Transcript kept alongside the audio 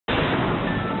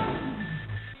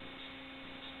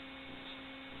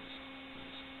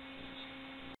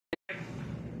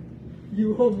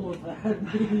You almost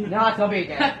had me. No, it's gonna be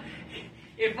dead.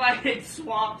 If I hadn't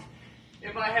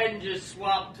just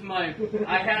swapped to my,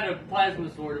 I had a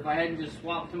plasma sword. If I hadn't just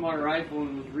swapped to my rifle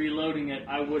and was reloading it,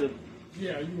 I would have.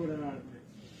 Yeah, you would have had me.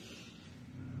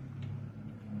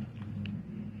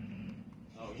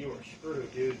 Oh, you are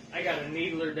screwed, dude. I got a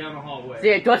needler down the hallway.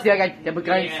 See, Dusty, I got double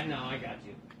guns. Yeah, no, I got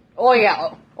you. Oh yeah,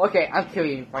 oh, okay, I'm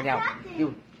killing you right now.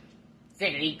 You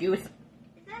silly goose.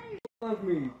 Love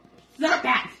me. Stop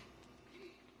that!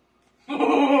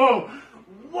 Whoa!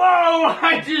 Whoa!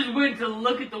 I just went to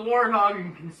look at the warthog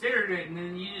and considered it, and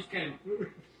then you just kind of.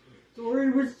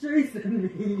 Tori was chasing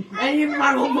me. And you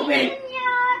run over me!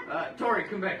 Tori,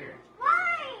 come back here.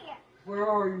 Why? Where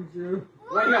are you, Joe?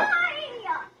 Right here.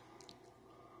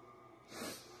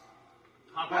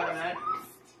 Hop out of that.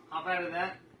 Hop out of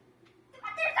that.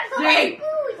 Hey!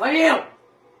 What are you?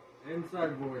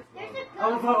 Inside voice.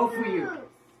 I'll vote for you.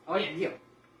 Oh yeah, you.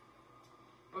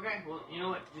 Okay, well, you know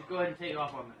what? Just go ahead and take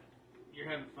off on that. You're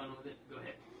having fun with it. Go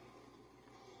ahead.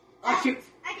 Oh shoot.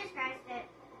 I just pressed it.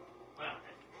 Well,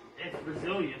 it's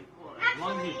Brazilian. Well, as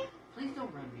long as you... Please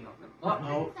don't run me off. Uh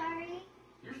oh. I'm sorry.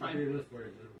 You're Be fine. this way,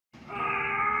 Joe.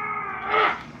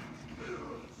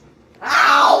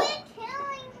 Ow! Quit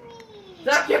killing me.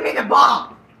 Stop giving me the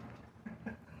bomb!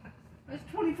 It's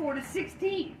 24 to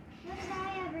 16. What did I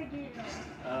ever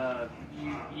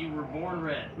do? You were born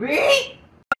red. Really?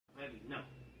 Maybe, no.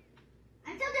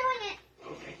 I'm still doing it.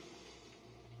 Okay.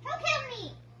 Don't kill me.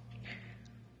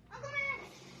 Uncle Max.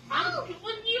 Oh,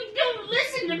 well, you don't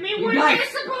listen to me. What Guys, are you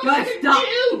supposed guys, to stop.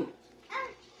 do?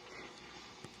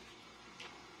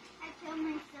 I killed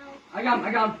myself. I got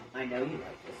him. I know you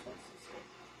like this one, sister.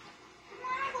 Come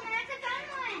on, Uncle Max, I found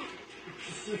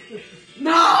one.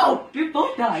 No! You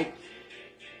both died.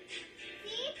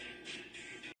 See?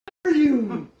 Where are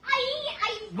you?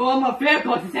 Well, I'm a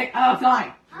vehicle to take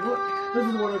outside. This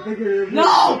is what I think of. No!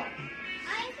 I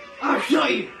think I'll show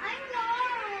you. I'm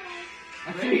lost.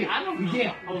 I'll show you. I don't know.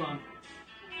 Yeah. Hold on.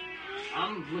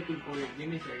 I'm looking for you. Give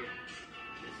me a second.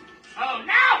 Oh,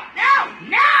 no! No!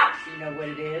 No! You know what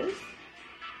it is?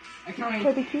 I can't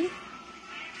For the key?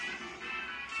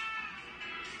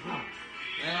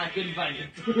 And I couldn't find you.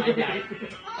 I died.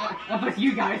 How about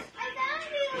you guys? I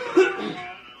found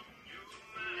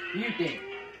you. You did.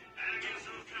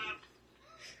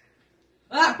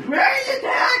 Ah, praise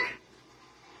attack!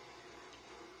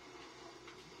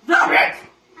 Stop it!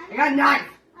 I got a knife.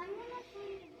 I'm gonna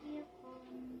find a vehicle.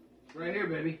 Right here,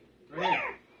 baby. Right here.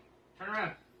 Turn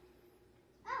around.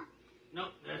 Oh.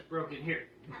 Nope, that's broken. Here.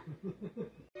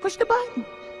 Push the button.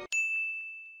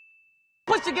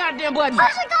 Push the goddamn button.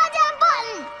 Push the goddamn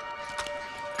button.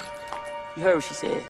 You heard what she said.